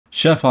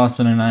Chef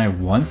Austin and I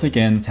once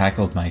again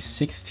tackled my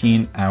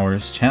 16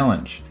 hours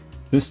challenge,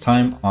 this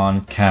time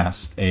on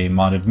KAST, a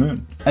modded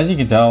moon. As you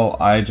can tell,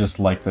 I just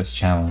like this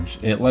challenge.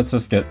 It lets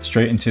us get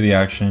straight into the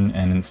action,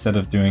 and instead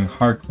of doing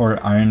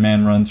hardcore Iron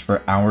Man runs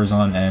for hours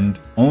on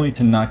end, only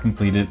to not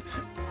complete it,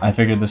 I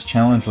figured this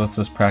challenge lets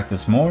us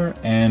practice more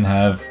and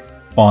have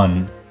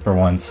fun for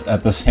once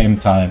at the same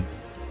time.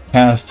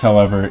 KAST,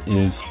 however,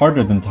 is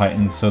harder than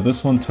Titan, so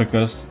this one took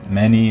us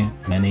many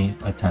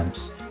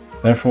attempts.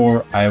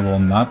 Therefore, I will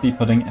not be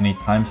putting any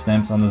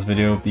timestamps on this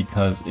video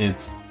because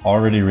it's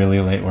already really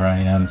late where I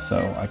am,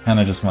 so I kind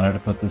of just wanted to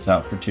put this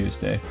out for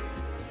Tuesday.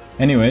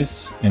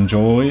 Anyways,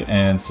 enjoy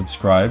and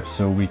subscribe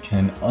so we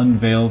can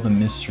unveil the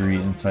mystery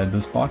inside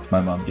this box my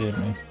mom gave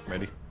me.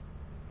 Ready?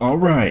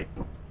 Alright.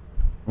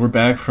 We're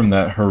back from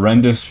that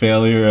horrendous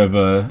failure of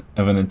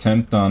an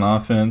attempt on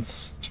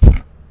offense.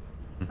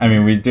 I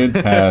mean, we did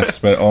pass,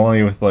 but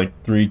only with like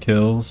 3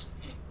 kills.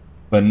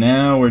 But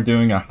now we're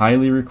doing a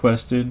highly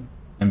requested,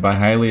 and by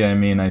highly I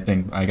mean I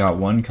think I got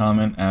 1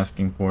 comment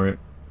asking for it.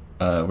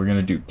 We're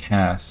gonna do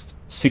KAST.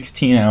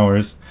 16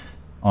 hours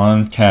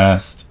on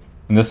KAST.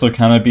 And this will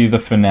kind of be the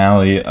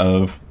finale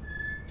of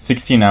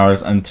 16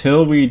 hours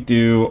until we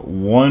do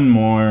one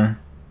more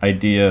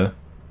idea.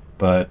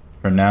 But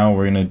for now,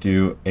 we're gonna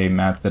do a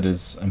map that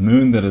is a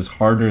moon that is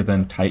harder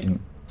than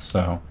Titan.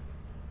 So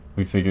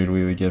we figured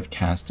we would give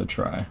KAST a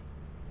try.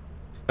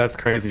 That's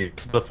crazy.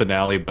 It's the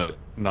finale, but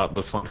not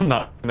this one.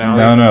 Not finale.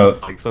 No.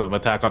 It's like some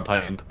Attack on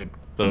Titan type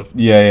stuff.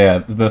 Yeah.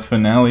 The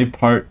finale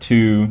part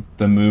 2,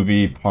 the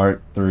movie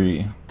part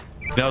 3.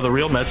 No, the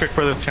real metric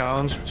for this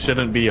challenge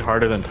shouldn't be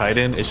harder than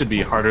Titan. It should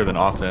be harder than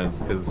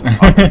offense, because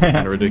offense is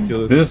kind of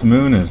ridiculous. This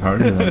moon is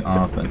harder than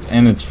offense,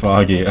 and it's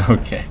foggy.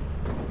 Okay.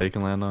 They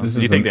can land on. This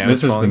is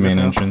the main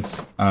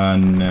entrance.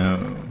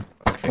 No.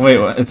 Okay. Wait,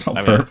 what? It's all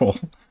purple.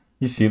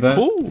 You see that?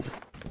 Ooh.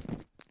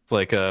 It's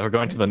like we're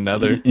going to the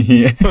nether.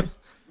 Yeah.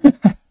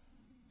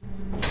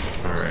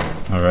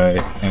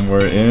 Alright, and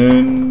we're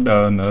in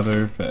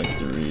another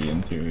factory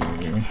interior.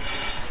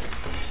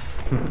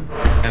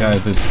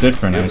 Guys, it's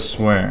different, I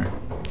swear.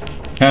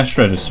 Cash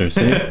register,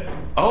 see?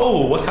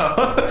 Oh, wow.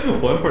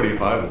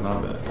 145 is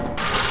not bad.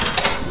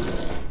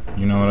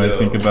 You know what I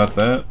think about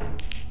that?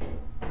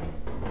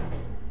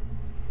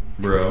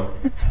 Bro.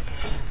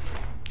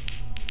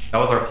 That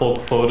was our whole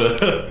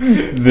quota.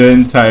 The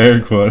entire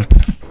quota.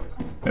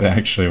 It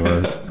actually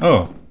was.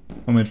 Oh,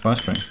 homemade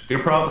flashbang. You're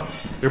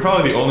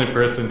probably the only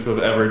person to have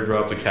ever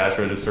dropped a cash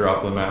register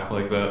off the map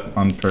like that.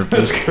 On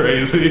purpose. That's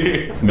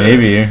crazy.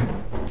 Maybe.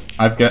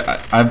 I've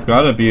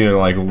got to be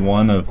like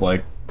one of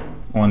like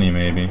 20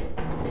 maybe.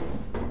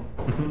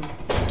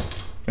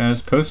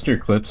 Guys, post your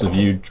clips of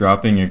you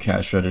dropping your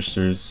cash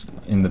registers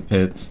in the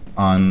pits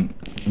on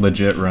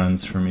legit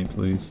runs for me,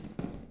 please.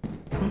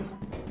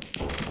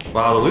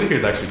 Wow, the loot here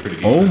is actually pretty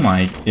decent. Oh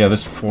my, yeah,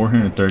 there's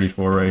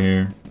 434 right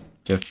here.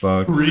 Gift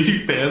box.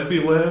 3 fancy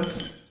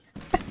lamps?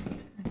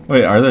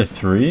 Wait, are there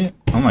 3?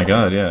 Oh my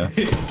god, yeah.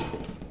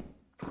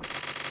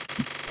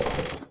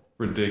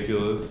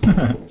 Ridiculous.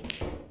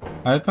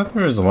 I thought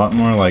there was a lot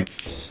more like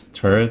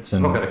turrets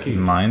and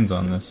mines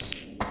on this.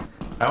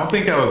 I don't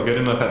think I was good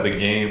enough at the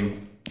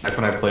game back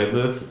when I played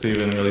this to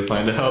even really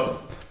find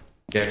out.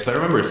 Yeah, because I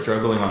remember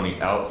struggling on the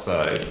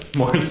outside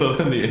more so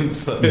than the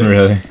inside.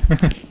 Really?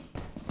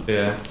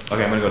 Yeah.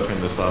 Okay, I'm gonna go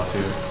turn this off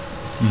too.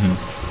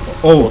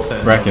 Oh,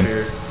 Bracken.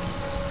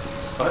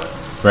 What?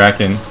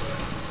 Bracken.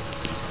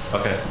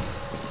 Okay.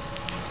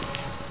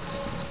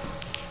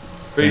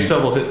 3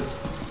 shovel hits.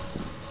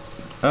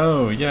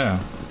 Oh, yeah.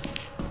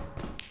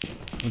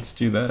 Let's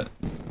do that.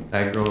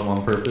 Aggro him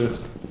on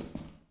purpose.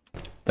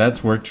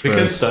 That's worked for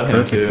us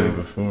perfectly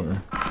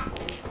before.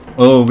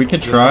 Oh, we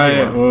could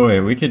try. Oh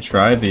wait, we could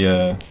try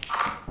the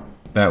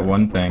that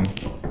one thing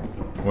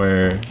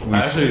where we.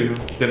 Actually,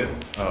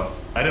 oh,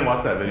 I didn't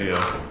watch that video.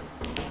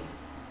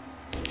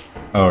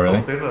 Oh really?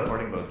 Oh, there's a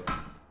hoarding bug.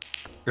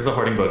 There's a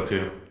hoarding bug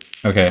too.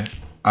 Okay,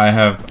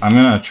 I'm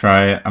gonna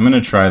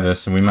try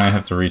this, and we might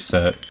have to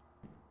reset.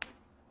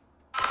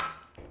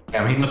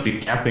 Yeah, he must be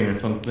camping or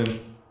something.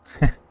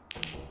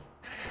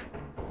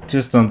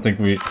 Just don't think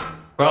we.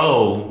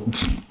 Bro.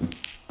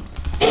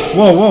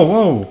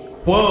 Whoa!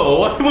 Whoa!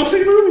 What was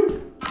he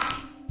moving?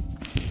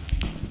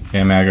 Okay,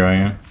 I'm aggroing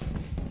him.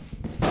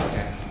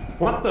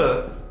 What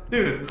the?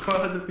 Dude, this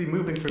class would just be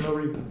moving for no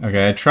reason.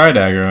 Okay, I tried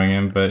aggroing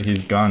him, but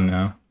he's gone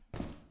now.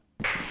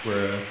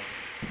 Where?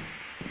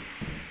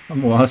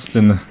 I'm lost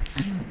in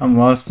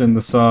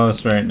the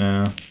sauce right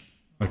now.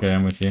 Okay,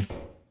 I'm with you.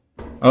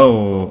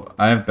 Oh,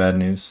 I have bad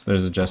news.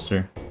 There's a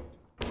jester.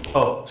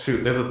 Oh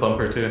shoot! There's a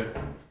thumper too.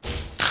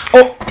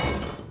 Oh!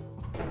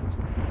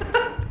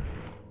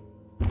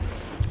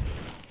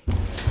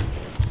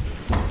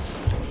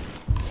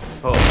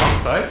 Oh,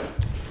 outside?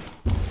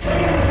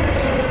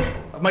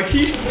 My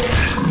key!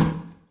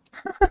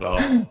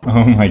 Oh.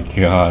 Oh my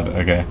god,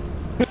 okay.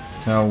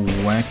 That's how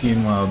wacky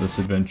and wild this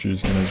adventure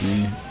is gonna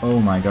be. Oh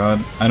my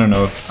god. I don't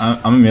know if I'm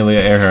Amelia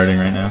Earharting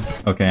right now.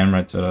 Okay, I'm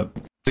right set up.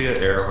 Amelia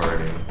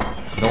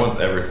Earharting. No one's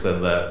ever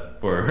said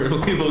that for a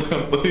legal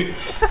company.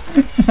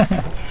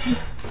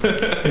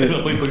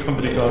 in Lethal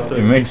Company It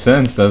content. makes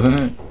sense, doesn't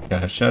it?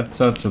 Yeah,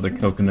 shouts out to the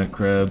coconut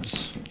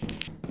crabs.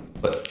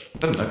 But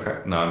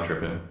no, I'm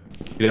tripping.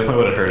 You definitely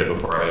would have heard it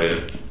before I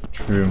did.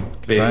 True.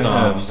 'Cause Based I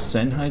have on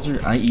Sennheiser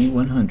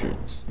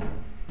IE100s.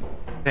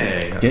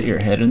 hey, Get your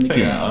head in the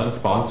game.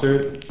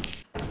 Unsponsored.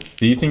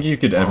 Do you think you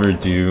could ever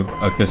do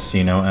a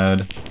casino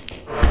ad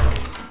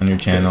on your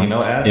channel?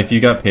 Casino ad? If you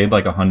got paid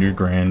like 100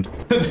 grand.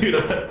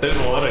 Dude, there's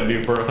a lot I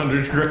do for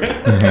 100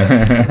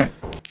 grand.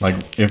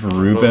 Like if What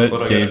Rubet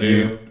I gave gotta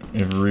you, do?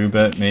 if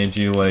Rubet made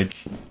you like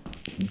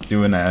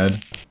do an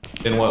ad.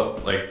 In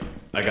what, like,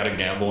 I gotta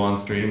gamble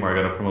on stream or I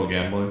gotta promote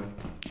gambling?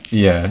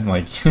 Yeah,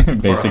 like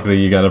basically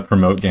you gotta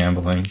promote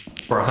gambling.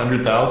 For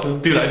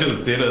 100,000? Dude, I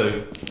just did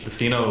a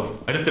casino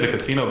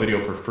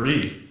video for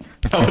free.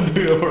 I would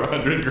do it for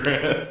 100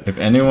 grand. If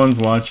anyone's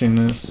watching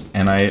this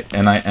and I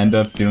end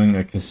up doing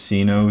a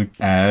casino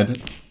ad,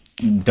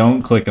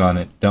 don't click on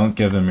it. Don't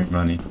give them your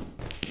money.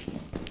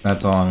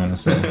 That's all I'm gonna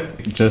say.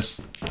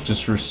 Just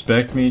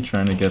respect me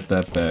trying to get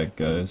that bag,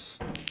 guys.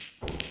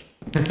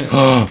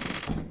 Oh,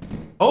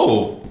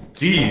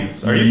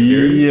 jeez. Are you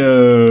serious?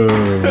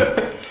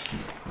 Yo.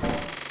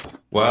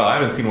 Wow, I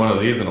haven't seen one of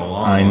these in a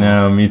long I time.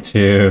 know, me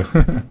too.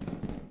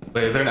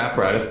 Wait, is there an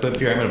apparatus clip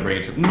here? I'm gonna bring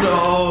it to. No!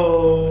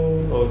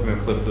 Oh, it's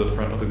gonna clip to the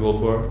front of the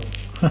gold bar.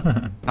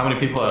 How many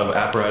people have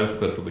apparatus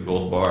clipped with the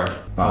gold bar?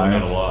 Probably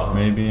not a lot.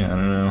 Maybe, I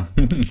don't know.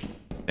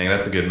 Dang,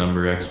 that's a good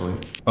number, actually.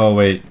 Oh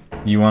wait,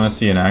 you want to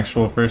see an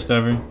actual first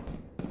ever?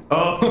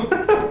 Oh!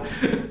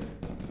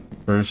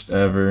 First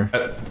ever.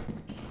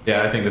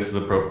 Yeah, I think this is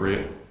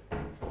appropriate.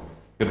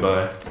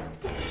 Goodbye.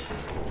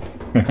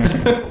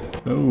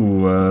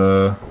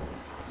 Oh,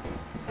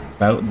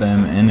 about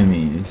them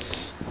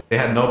enemies. They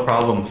had no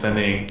problem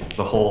sending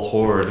the whole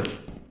horde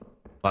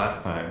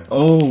last time.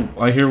 Oh,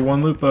 I hear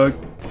one loot bug.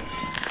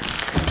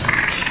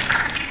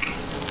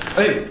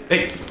 Hey!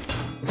 Hey!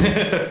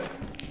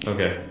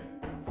 Okay.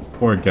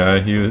 Poor guy,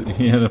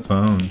 he had a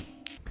phone.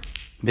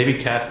 Maybe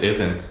KAST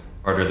isn't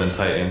harder than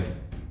Titan.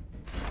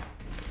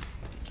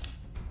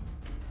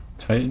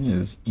 Titan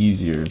is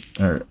easier,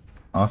 or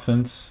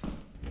offense?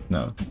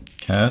 No,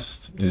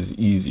 KAST is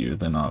easier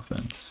than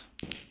offense.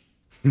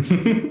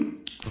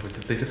 Did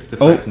they just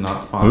decide to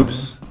not spawn?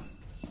 Oops.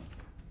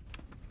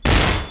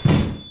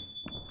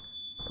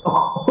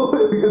 Oh,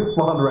 it gets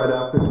spawned right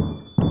after.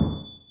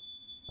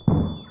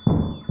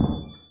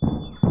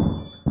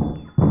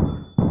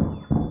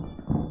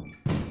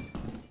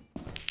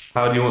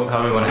 How do we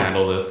want to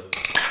handle this?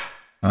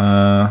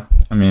 I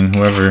mean,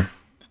 whoever,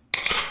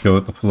 just go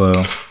with the flow.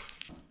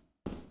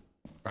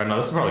 Alright, no,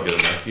 this is probably good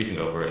enough. You can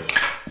go for it.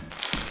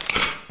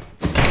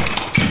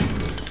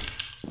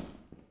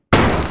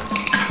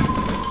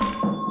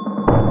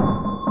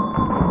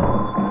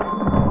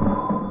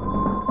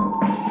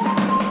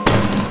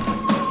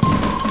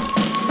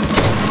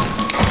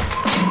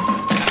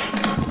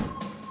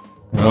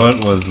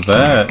 What was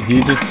that?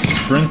 He just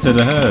sprinted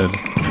ahead.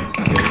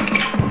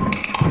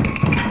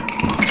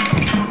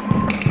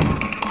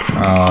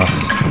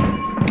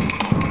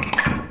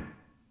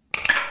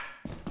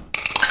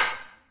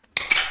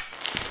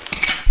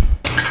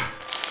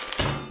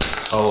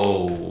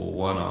 Oh,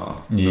 one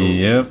off.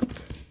 Yep.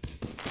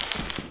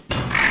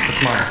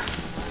 That's mine.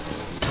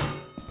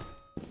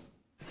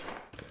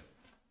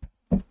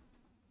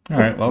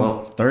 Alright,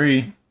 well,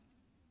 3.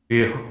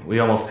 We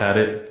almost had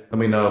it. Let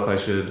me know if I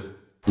should.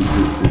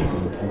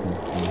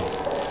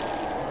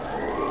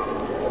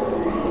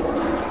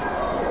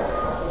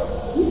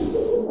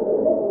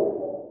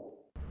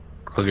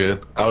 Okay,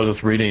 I was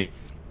just reading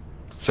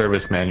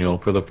service manual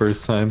for the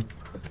first time.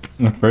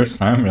 The first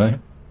time, really?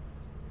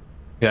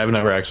 Yeah, I've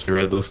never actually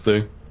read this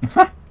thing.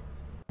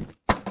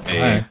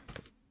 Hi.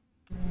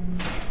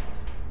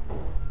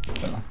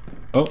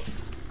 Oh.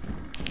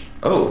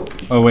 Oh.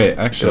 Oh wait,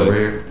 Over actually.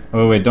 here.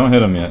 Oh wait, don't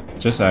hit him yet. I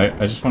just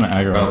want to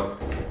aggro him. Oh.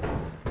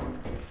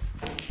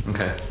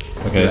 Okay.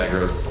 Okay.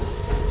 Aggro.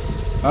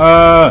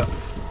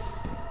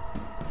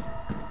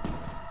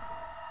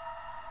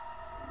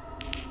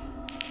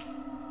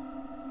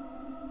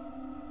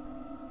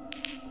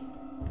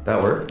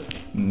 That worked?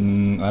 I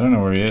don't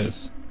know where he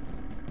is.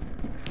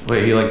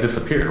 Wait, he like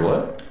disappeared.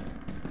 What?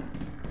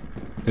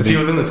 Did He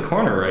was in this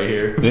corner right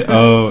here.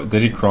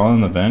 Did he crawl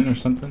in the vent or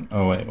something?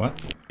 Oh wait, what?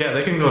 Yeah,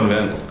 they can go in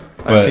vents.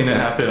 But- I've seen it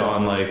happen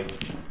on like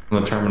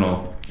on the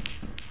terminal.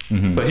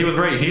 Mm-hmm. But he was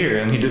right here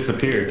and he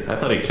disappeared. I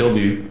thought he killed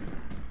you.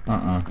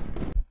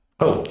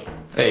 Oh,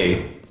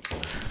 hey.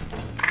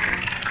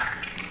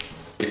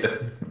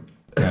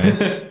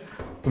 Nice.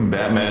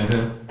 Batman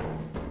him.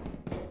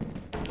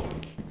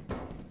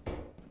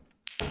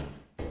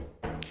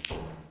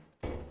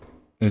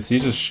 Is he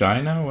just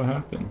shy now? What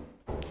happened?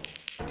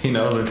 He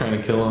knows they're trying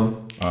to kill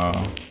him.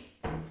 Oh,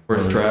 We're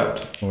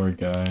strapped. poor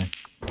guy.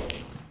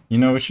 You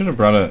know, we should have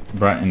brought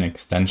an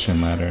extension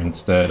ladder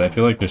instead. I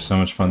feel like there's so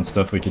much fun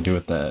stuff we could do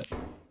with that.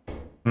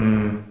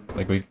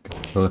 Like we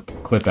could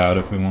clip out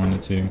if we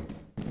wanted to.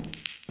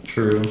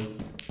 True.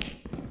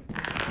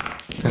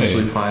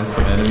 Potentially find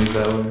some enemies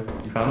that way.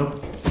 You found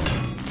them?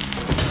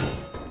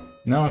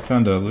 Now I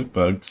found a loot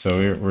bug, so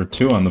we're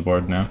 2 on the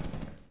board now.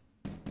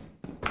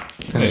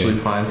 potentially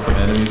find some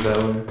enemies that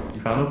way.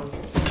 You found them?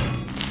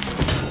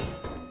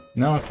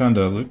 No, I found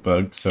a loot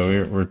bug, so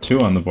we're 2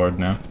 on the board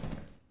now.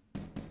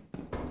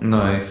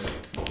 Nice.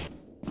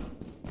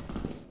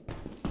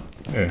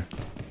 Here.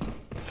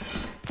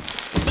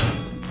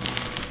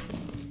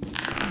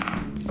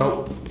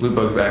 Oh, loot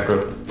bug's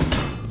aggro.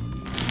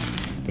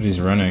 But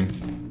he's running.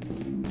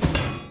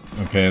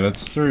 Okay,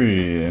 that's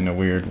 3 in a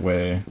weird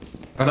way.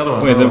 Another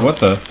one. Wait, what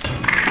the?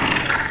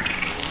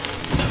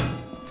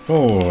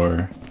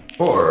 4.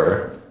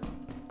 4.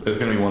 There's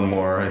gonna be one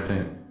more, I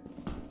think.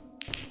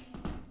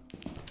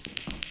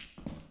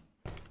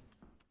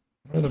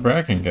 Where'd the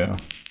bracken go?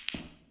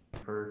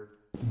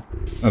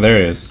 Oh, there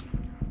he is.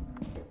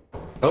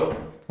 Oh,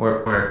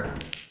 where?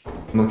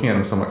 I'm looking at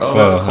him somewhere. Oh,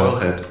 that's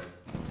Coilhead.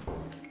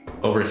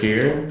 Over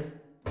here?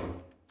 If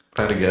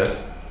I had to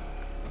guess.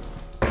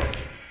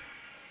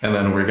 And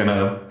then we're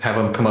gonna have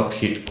him come up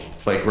here,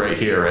 like right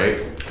here,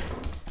 right?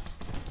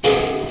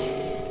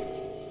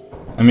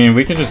 I mean,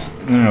 we could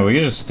just... No, we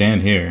could just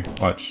stand here.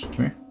 Watch. Come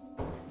here.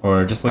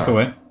 Or just look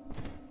away.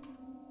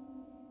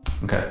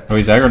 Okay. Oh,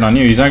 he's aggroed on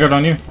you. He's aggroed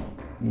on you.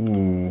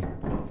 Ooh.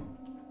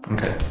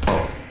 Okay.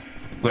 Oh.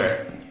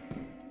 Where?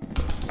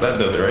 That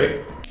does it,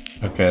 right?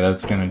 Okay,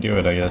 that's gonna do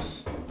it, I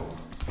guess.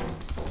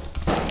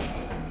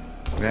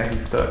 Yeah,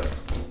 he's stuck.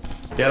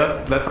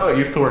 Yeah, that's how it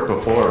used to work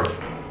before.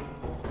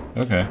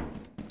 Okay.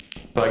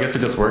 So I guess it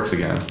just works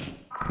again.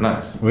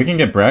 Nice. We can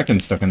get bracken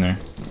stuck in there.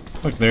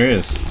 Look, there he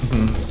is.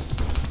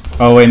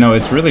 Oh, wait, no,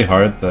 it's really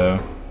hard, though.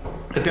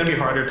 It's gonna be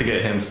harder to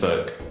get him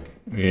stuck.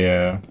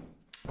 Yeah.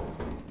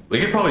 We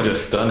could probably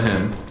just stun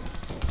him.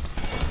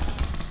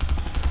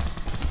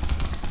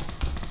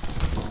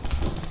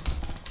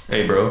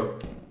 Hey, bro.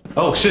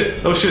 Oh,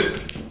 shit. Oh, shit.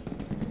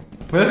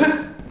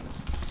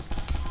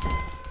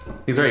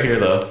 He's right here,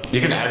 though. You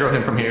can aggro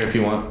him from here if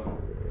you want.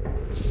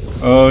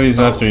 Oh, he's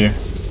after you.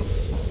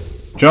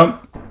 Jump!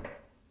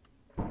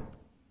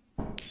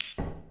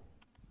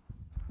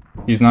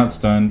 He's not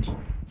stunned.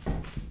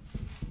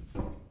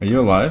 Are you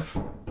alive?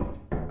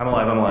 I'm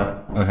alive, I'm alive.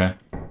 Okay.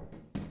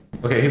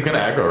 Okay, he's gonna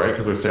aggro, right?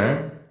 Because we're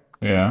staring?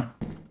 Yeah.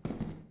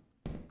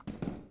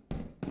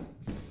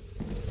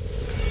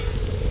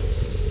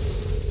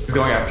 He's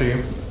going after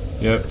you.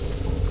 Yep.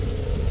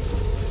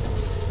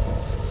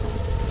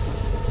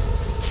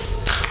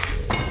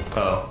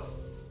 Oh.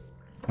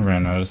 I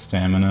ran out of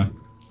stamina.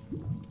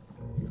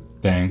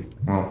 Dang.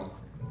 Well.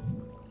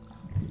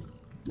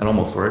 It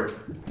almost worked.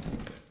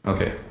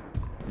 Okay.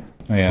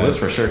 Oh yeah. Well, this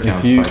for sure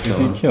counts if if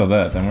I you kill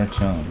that, then we're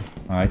chilling.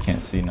 Oh, I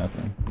can't see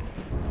nothing.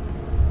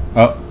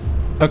 Oh.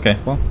 Okay,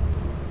 well.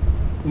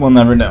 We'll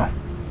never know.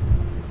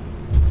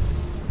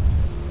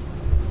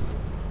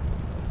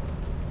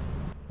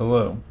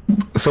 Hello.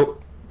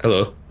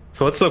 Hello.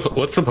 So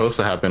what's supposed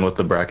to happen with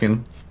the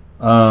bracken?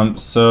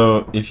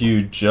 So if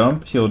you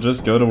jump, he'll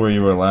just go to where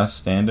you were last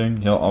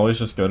standing. He'll always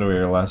just go to where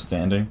you were last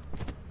standing.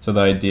 So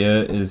the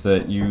idea is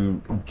that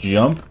you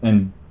jump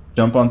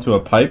onto a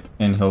pipe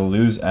and he'll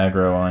lose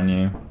aggro on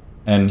you.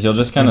 And he'll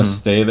just kind of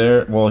stay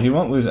there. Well, he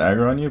won't lose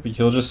aggro on you, but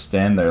he'll just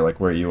stand there like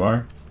where you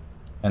are.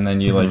 And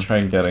then you like try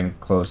and getting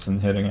close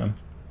and hitting him.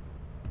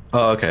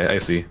 Oh, okay, I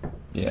see.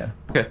 Yeah.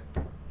 Okay.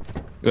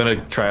 You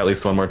wanna try at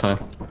least one more time?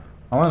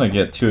 I want to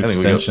get 2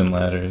 extension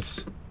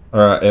ladders.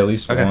 Or at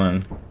least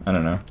one. I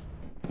don't know.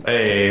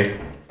 Hey.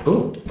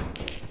 Ooh.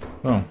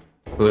 Oh.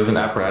 Well, there's an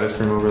apparatus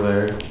room over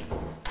there.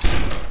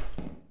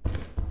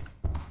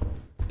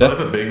 That's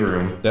a big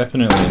room.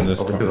 Definitely in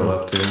this Over to the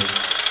left too.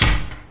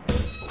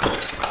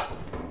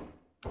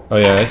 Oh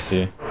yeah, I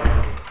see.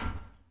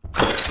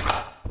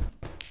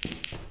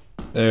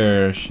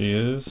 There she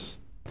is.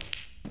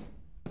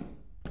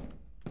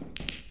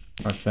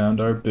 I found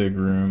our big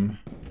room.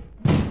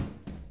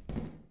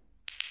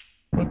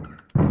 What?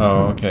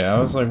 Oh, okay. I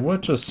was like,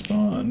 what just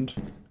spawned?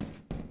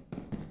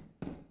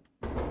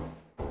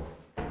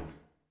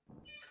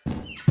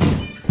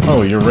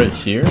 Oh, you're right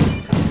here?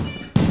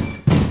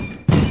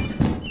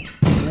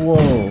 Whoa,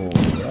 I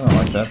don't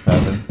like that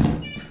pattern.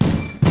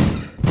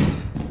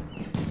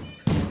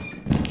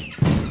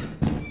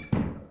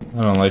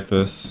 I don't like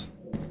this.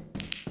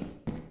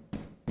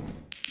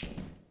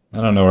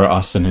 I don't know where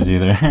Austin is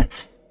either.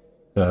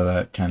 So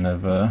that kind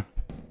of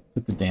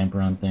put the damper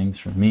on things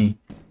for me.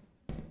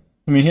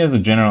 I mean, he has a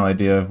general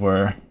idea of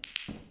where'd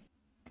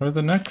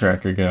the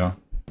Nutcracker go?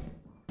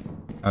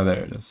 Oh,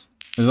 there it is.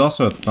 There's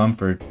also a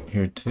thumper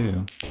here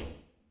too.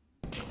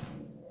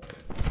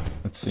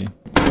 Let's see.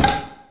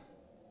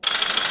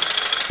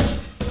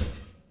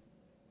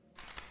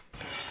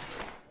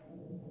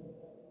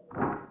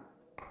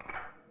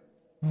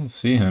 I don't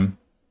see him.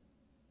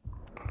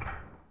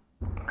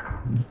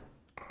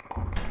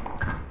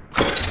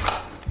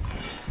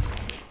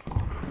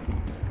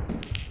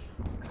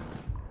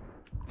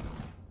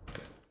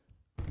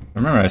 I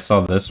remember I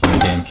saw this when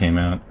the game came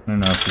out. I don't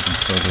know if you can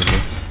still do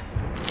this.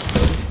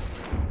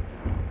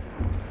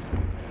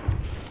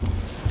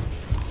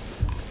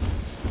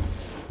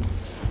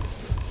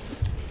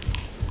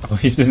 Oh,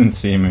 he didn't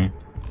see me.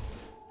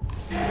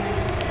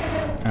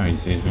 Oh, he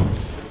sees me.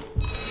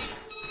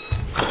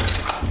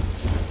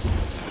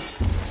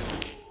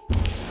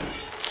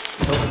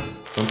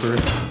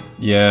 bumper?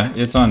 Yeah,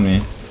 it's on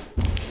me.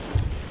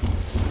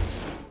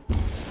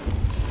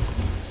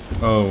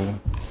 Oh.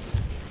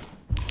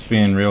 It's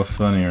being real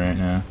funny right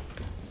now.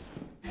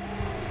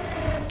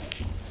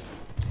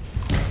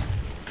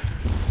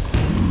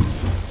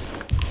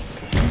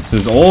 This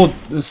is old.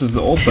 This is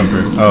the old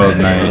bumper. Oh,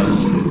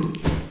 nice.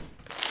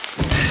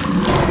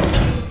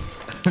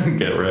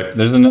 Get wrecked.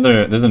 There's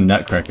a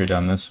nutcracker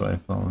down this way.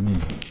 Follow me.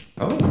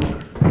 Oh.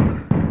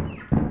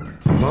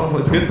 Well,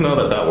 it's good to know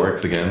that that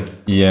works again.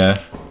 Yeah.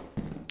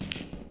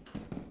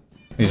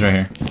 He's right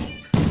here.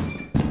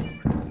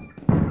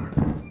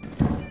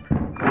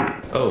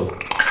 Oh.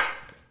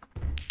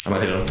 I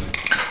might hit him.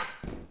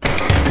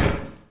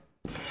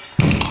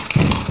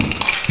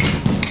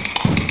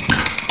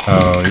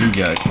 Oh, you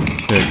got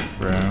kicked,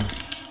 bro.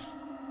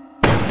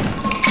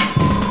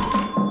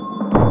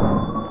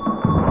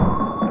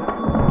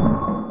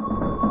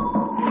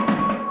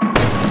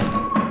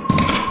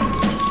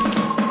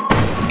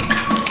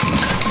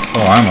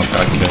 Oh, I almost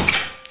got kicked.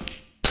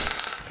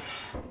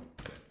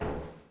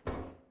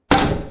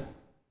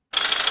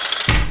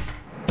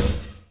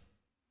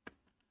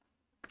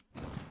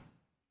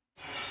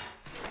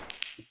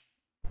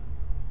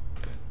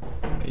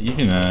 You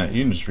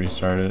can just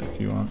restart it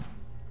if you want.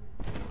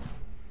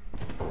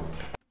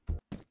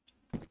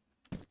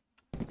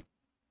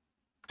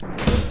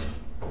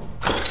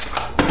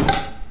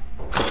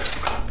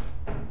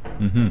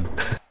 Mm-hmm.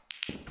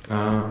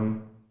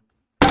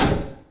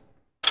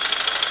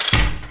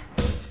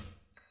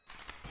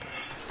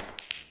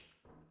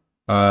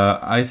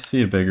 I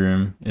see a big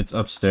room. It's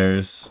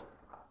upstairs.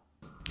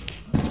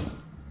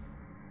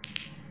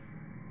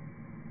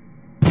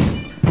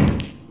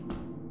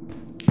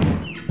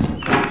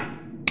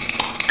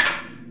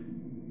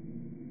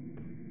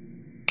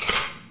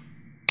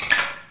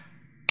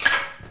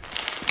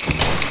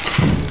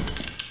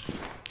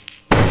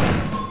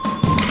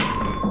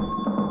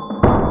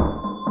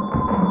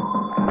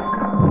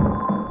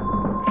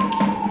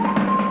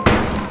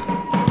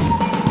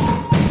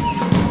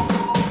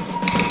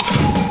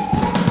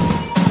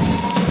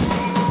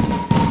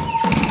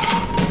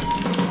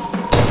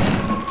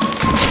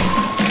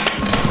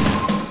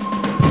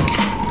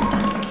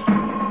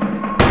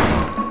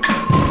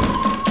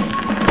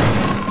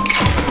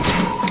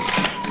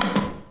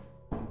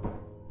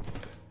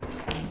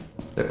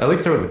 At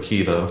least there was a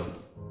key, though.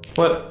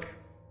 What?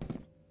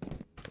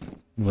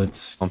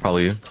 Let's I'll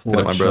probably hit up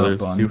my clutch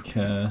brothers. up on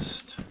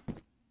KAST.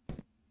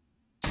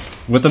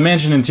 With the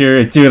mansion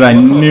interior, dude, I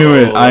knew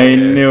it. I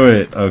knew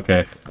it.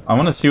 Okay, I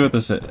want to see what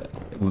this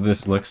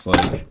looks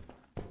like.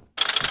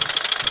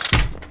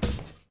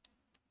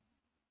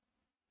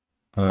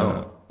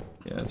 Yeah,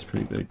 it's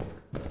pretty big.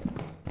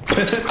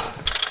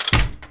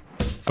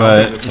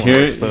 But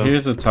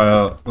here's a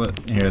tile.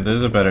 Here,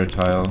 there's a better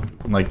tile.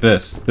 Like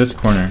this. This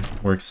corner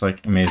works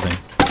like amazing.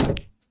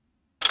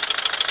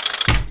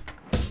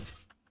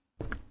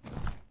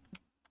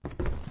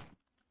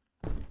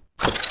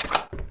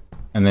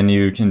 And then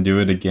you can do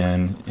it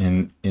again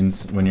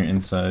when you're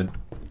inside.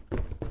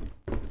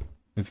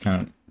 It's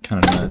kind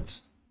of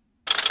nuts.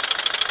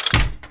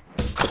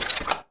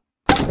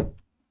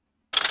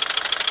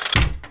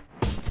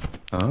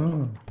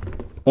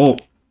 Oh,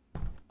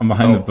 I'm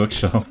behind the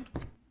bookshelf.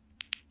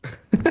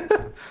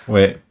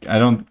 Wait, I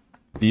don't.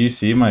 Do you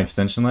see my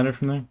extension ladder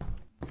from there?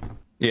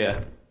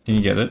 Yeah. Can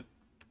you get it?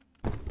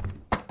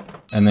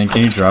 And then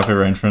can you drop it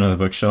right in front of the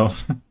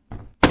bookshelf?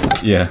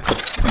 Yeah,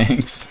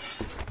 thanks.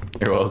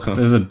 You're welcome.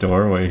 There's a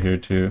doorway here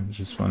too, which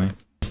is funny.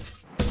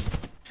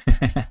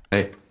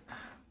 Hey.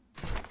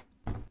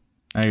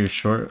 Now you're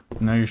short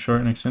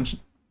an extension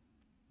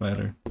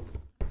ladder.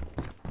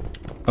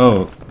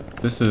 Oh,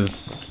 this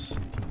is...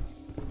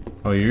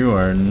 Oh, you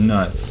are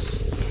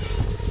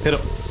nuts. Hit him.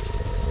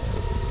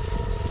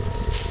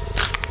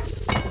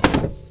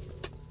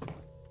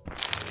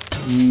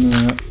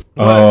 No.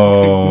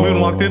 Oh.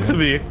 Moon walked into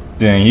me.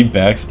 Dang, he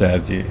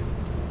backstabbed you.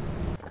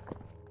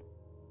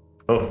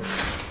 Oh.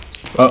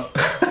 Oh.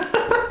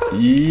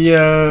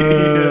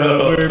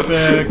 Yo, we're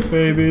back,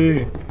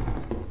 baby.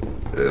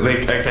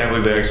 I can't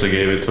believe they actually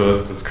gave it to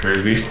us. It's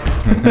crazy.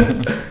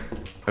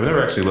 I've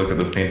never actually looked at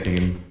this painting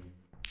in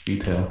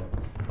detail.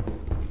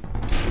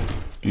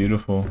 It's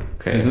beautiful.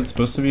 Okay. Is it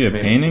supposed to be a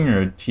painting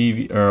or a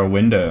TV or a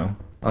window?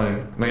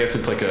 I guess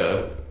it's like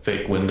a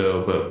fake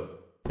window, but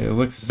it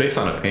looks based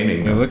on a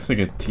painting. It looks like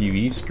a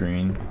TV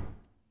screen.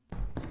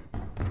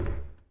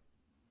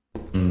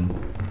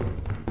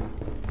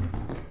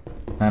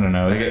 I don't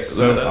know. It's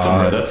so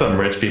odd. That's some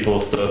rich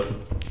people stuff.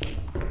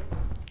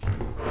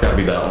 Gotta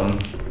be that one.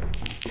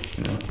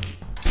 You know.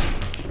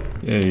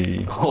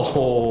 Yay.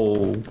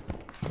 Oh.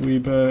 We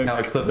back. Now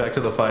I clip back to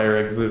the fire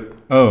exit.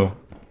 Oh,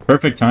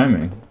 perfect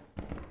timing.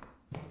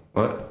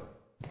 What?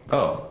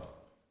 Oh.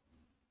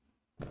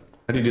 How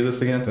do you do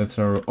this again? That's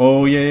our.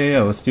 Oh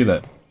yeah. Let's do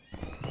that.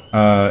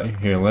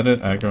 Here, let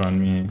it aggro on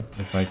me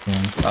if I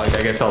can.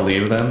 I guess I'll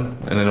leave then,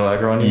 and it'll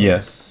aggro on you.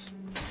 Yes.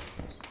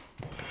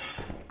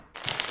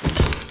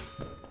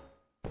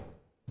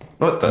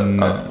 What the?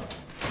 No.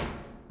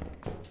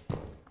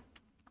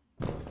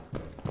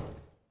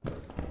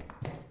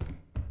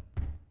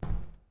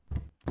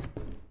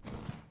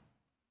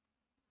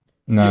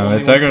 No,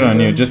 it's aggroed on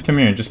you. Just come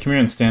here. Just come here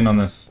and stand on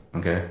this.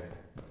 Okay.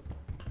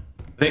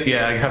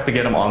 Yeah, I have to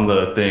get him on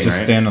the thing, Just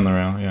right? stand on the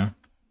rail, yeah.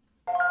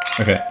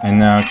 Okay, and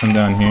now come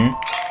down here.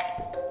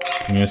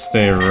 I'm gonna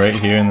stay right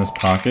here in this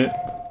pocket.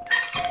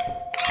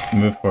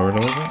 Move forward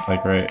a little bit,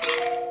 like right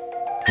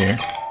here.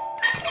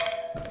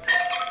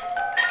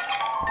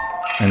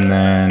 And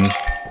then,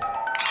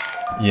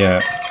 yeah.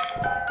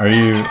 Are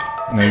you?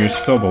 No, you're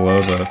still below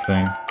the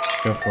thing.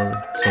 Go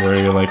forward. So where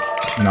you're like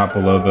not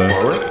below the.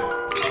 Forward?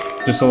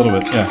 Just a little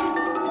bit, yeah.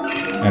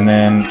 And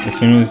then as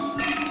soon as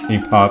he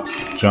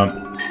pops,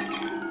 jump.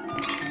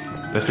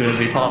 As soon as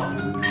he pops?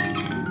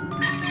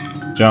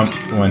 Jump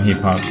when he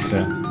pops,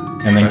 yeah.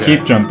 And then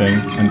keep jumping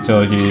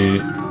until he...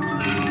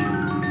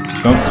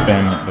 Don't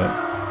spam it, but...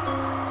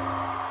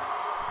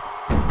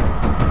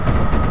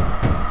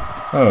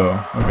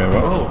 Oh, okay,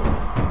 well...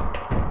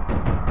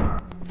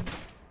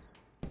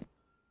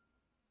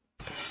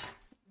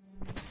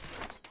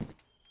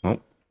 Oh.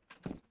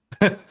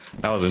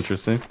 That was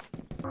interesting.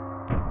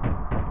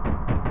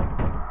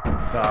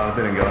 No, it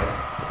didn't go.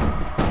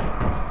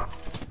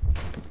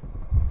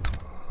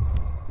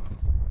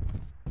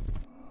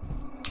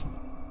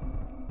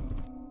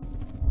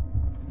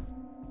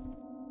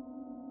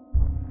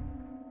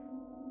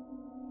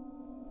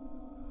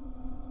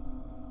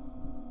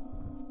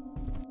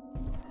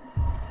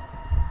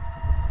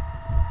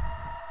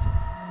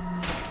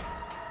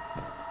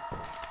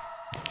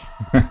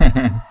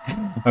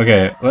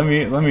 Okay, let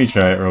me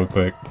try it real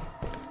quick.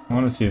 I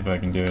want to see if I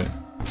can do it.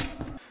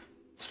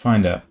 Let's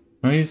find out.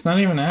 Well, he's not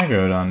even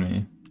aggroed on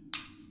me.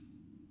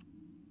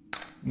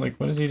 Like,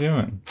 what is he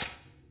doing?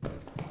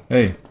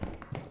 Hey.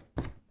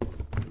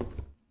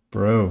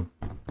 Bro.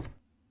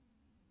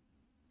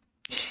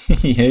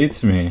 He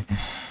hates me.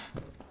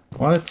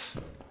 What?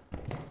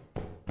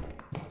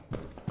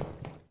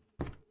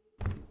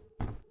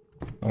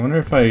 I wonder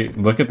if I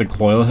look at the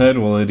coil head,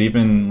 will it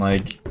even,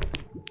 like...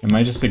 Am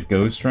I just a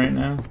ghost right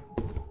now?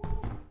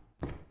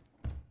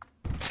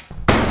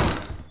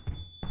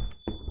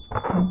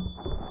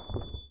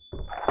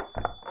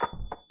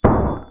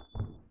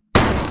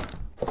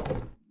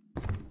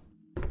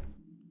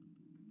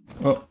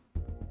 Oh.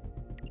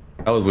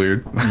 That was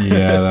weird.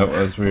 Yeah, that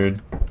was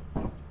weird.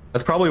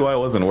 That's probably why it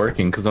wasn't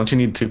working, because don't you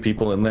need 2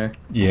 people in there?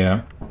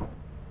 Yeah.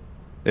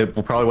 It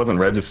probably wasn't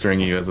registering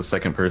you as a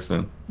second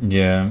person.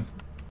 Yeah.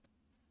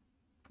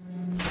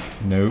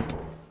 Nope.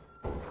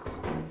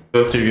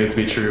 Those two get to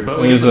be true,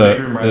 but There's a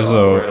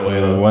right away,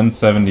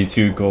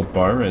 172 gold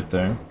bar right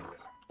there.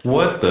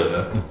 What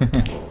the?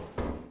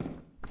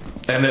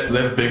 And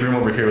there's a big room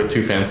over here with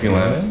 2 fancy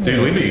lamps. Dude,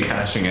 we'd be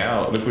cashing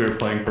out if we were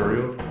playing for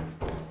real.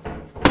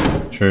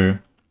 True.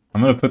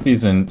 I'm gonna put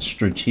these in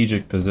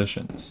strategic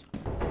positions.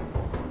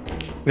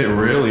 It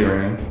really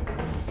ran.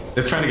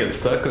 It's trying to get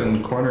stuck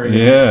in the corner again.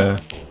 Yeah.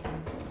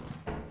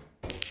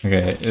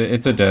 Okay,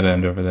 it's a dead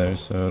end over there,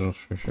 so it'll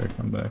for sure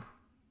come back.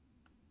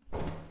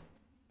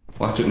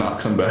 Watch it not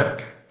come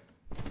back.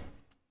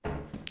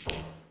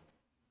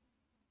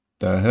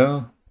 The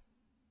hell?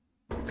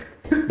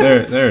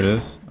 There it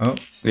is. Oh.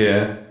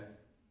 Yeah.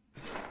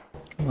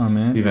 Come on,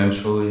 man.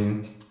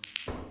 Eventually.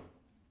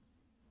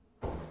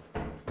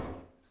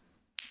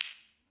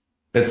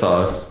 It's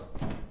us.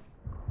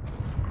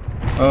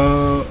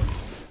 Oh.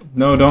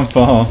 No, don't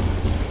fall.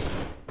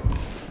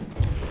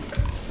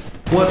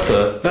 What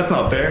the? That's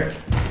not fair.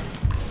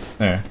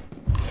 There.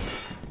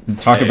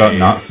 Talk about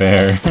not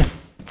fair.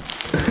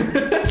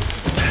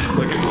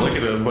 Look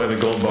at him by the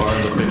gold bar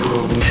and the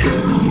pixels and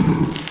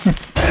stuff.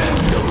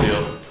 Kill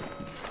seal.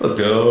 Let's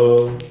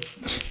go.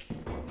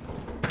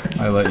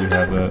 I let you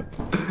have that.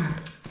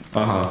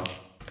 Uh-huh.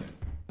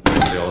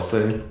 What do y'all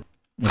say?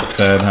 It's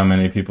sad how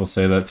many people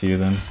say that to you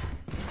then.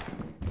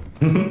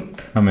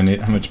 How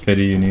much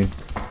pity you need.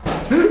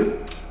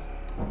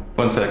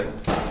 1 sec.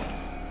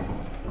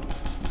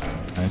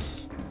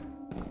 Nice.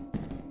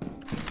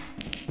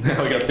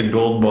 Now we got the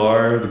gold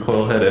bar, the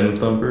coil head, and the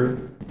thumper.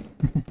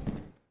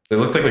 It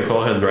looks like the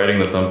coil head's riding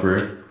the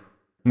thumper.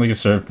 Like a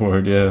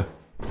surfboard, yeah.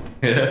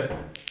 Yeah.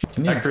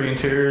 Factory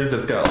interiors,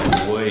 that's got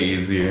way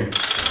easier.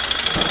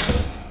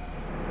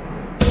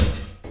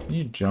 Can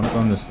you jump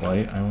on this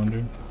light, I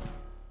wonder?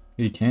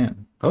 You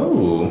can.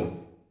 Oh.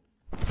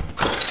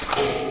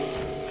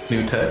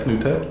 New tech, new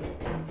tech.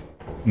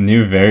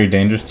 New, very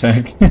dangerous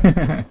tech.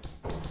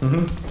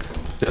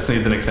 Just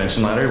needs an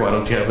extension ladder. Why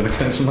don't you have an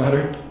extension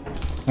ladder?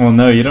 Well,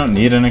 no, you don't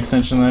need an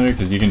extension ladder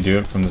because you can do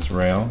it from this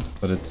rail,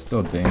 but it's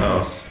still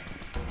dangerous.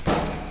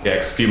 Yeah,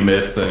 'cause if you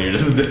miss, then you're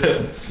just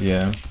dead.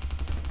 Yeah.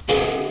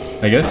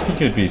 I guess you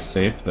could be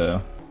safe,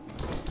 though.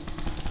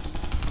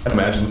 I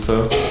imagine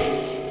so.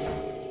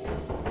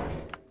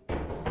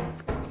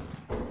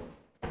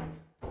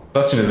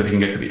 Question is if you can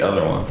get to the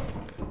other one.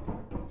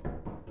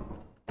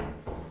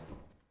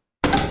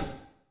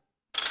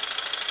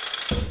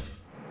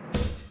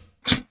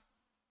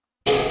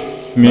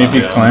 I mean, if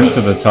you climb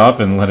to the top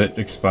and let it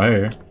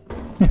expire.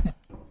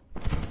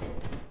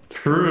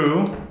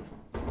 True.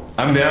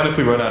 I'm down if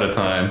we run out of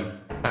time.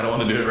 I don't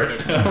want to do it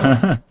right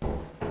now.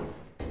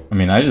 I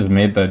mean, I just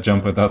made that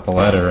jump without the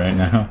ladder right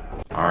now.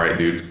 Alright. Alright,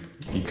 dude.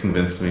 You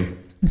convinced me.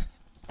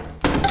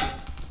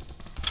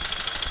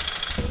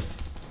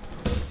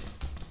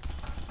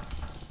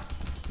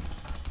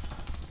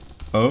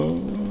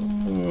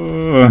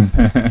 Oh.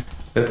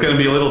 It's gonna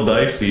be a little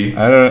dicey.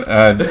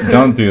 I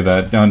don't do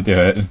that. Don't do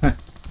it.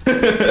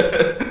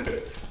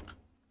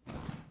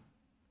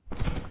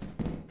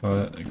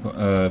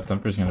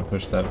 Thumper's gonna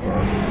push that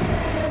bar.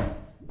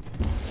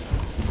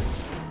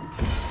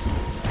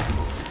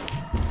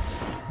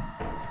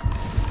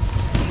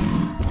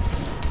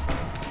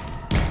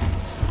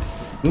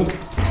 Oop.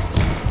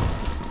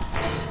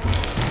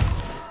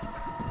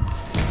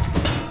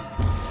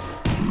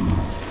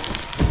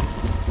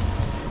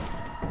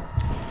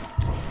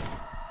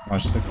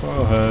 Watch the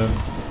coil head.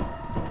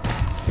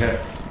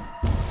 Yeah.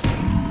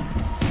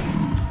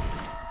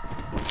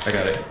 I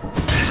got it.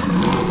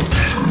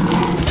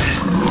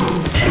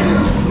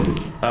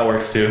 That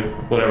works too.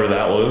 Whatever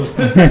that was.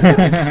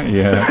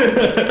 Yeah.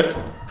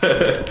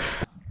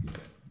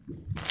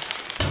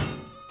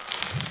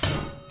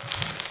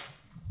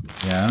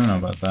 Yeah, I don't know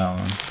about that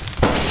one.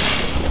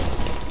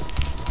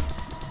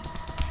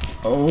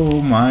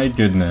 Oh my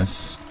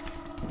goodness.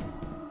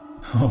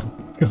 Oh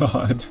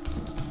god.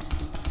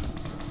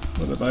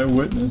 What have I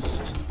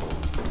witnessed?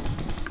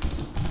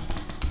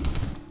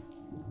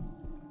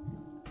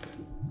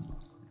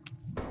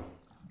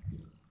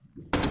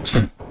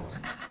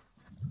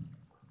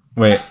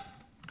 Wait,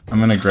 I'm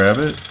gonna grab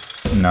it?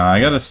 Nah, I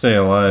gotta stay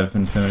alive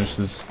and finish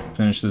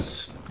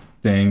this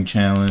dang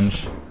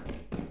challenge.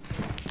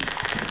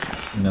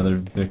 Another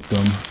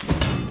victim.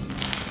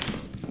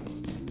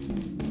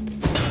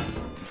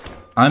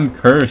 I'm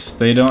cursed,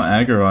 they don't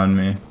aggro on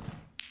me.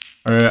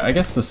 Or I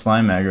guess the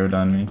slime aggroed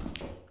on me.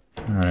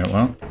 Alright,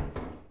 well.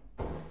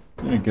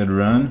 Did a good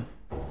run.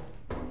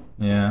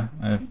 Yeah,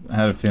 I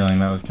had a feeling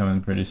that was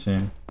coming pretty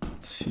soon.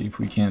 Let's see if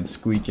we can't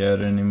squeak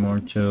out any more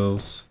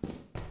kills.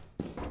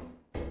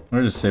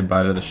 Or just say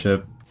bye to the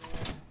ship.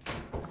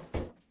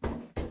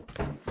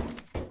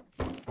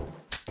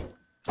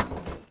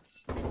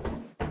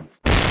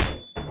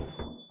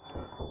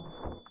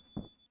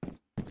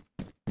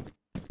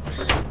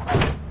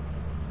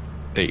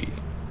 Hey.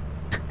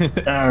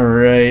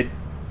 Alright.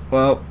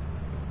 Well,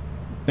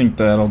 I think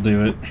that'll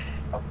do it.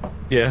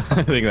 Yeah,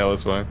 I think that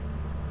was fine.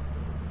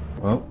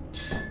 Well,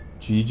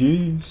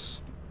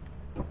 GG's.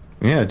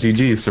 Yeah,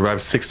 GG.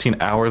 Survived 16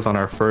 hours on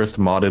our first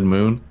modded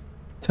moon.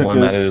 Took One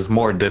that us- is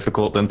more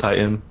difficult than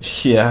Titan.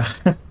 Yeah.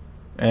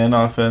 And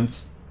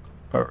offense.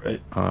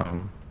 Alright.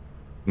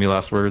 Any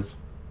last words?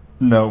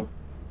 No.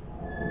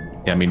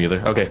 Yeah, me neither.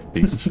 Okay,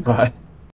 peace. Bye.